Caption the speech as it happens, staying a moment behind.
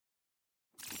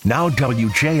Now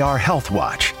WJR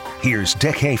HealthWatch. Here's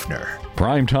Dick Haefner.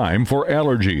 Prime time for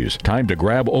allergies. Time to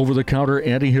grab over-the-counter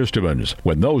antihistamines.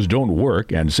 When those don't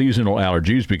work and seasonal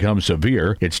allergies become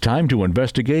severe, it's time to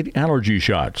investigate allergy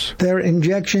shots. They're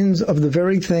injections of the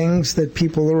very things that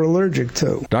people are allergic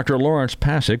to. Dr. Lawrence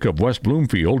Pasik of West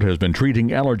Bloomfield has been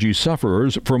treating allergy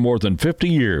sufferers for more than 50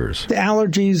 years. The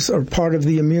allergies are part of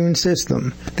the immune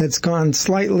system that's gone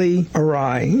slightly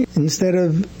awry. Instead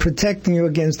of protecting you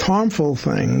against harmful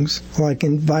things, like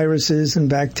in viruses and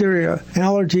bacteria,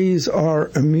 allergies are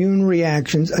immune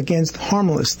reactions against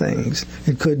harmless things.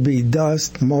 It could be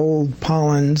dust, mold,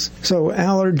 pollens. So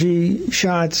allergy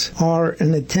shots are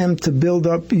an attempt to build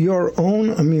up your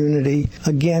own immunity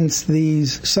against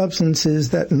these substances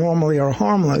that normally are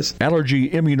harmless. Allergy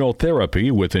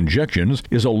immunotherapy with injections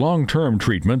is a long-term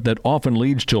treatment that often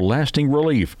leads to lasting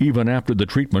relief even after the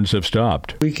treatments have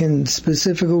stopped. We can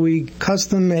specifically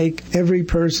custom make every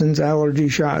person's allergy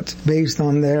shots based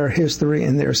on their history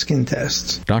and their skin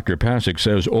tests. Dr. Pasik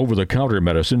says over-the-counter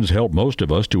medicines help most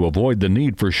of us to avoid the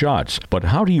need for shots. But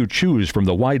how do you choose from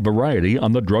the wide variety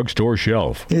on the drugstore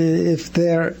shelf? If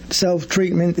their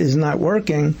self-treatment is not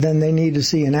working, then they need to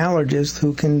see an allergist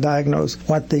who can diagnose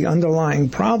what the underlying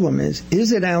problem is.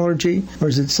 Is it allergy or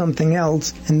is it something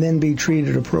else? And then be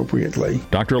treated appropriately.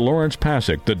 Dr. Lawrence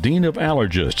Pasik, the Dean of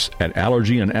Allergists at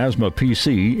Allergy and Asthma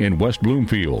PC in West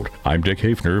Bloomfield. I'm Dick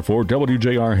Haefner for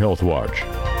WJR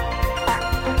HealthWatch.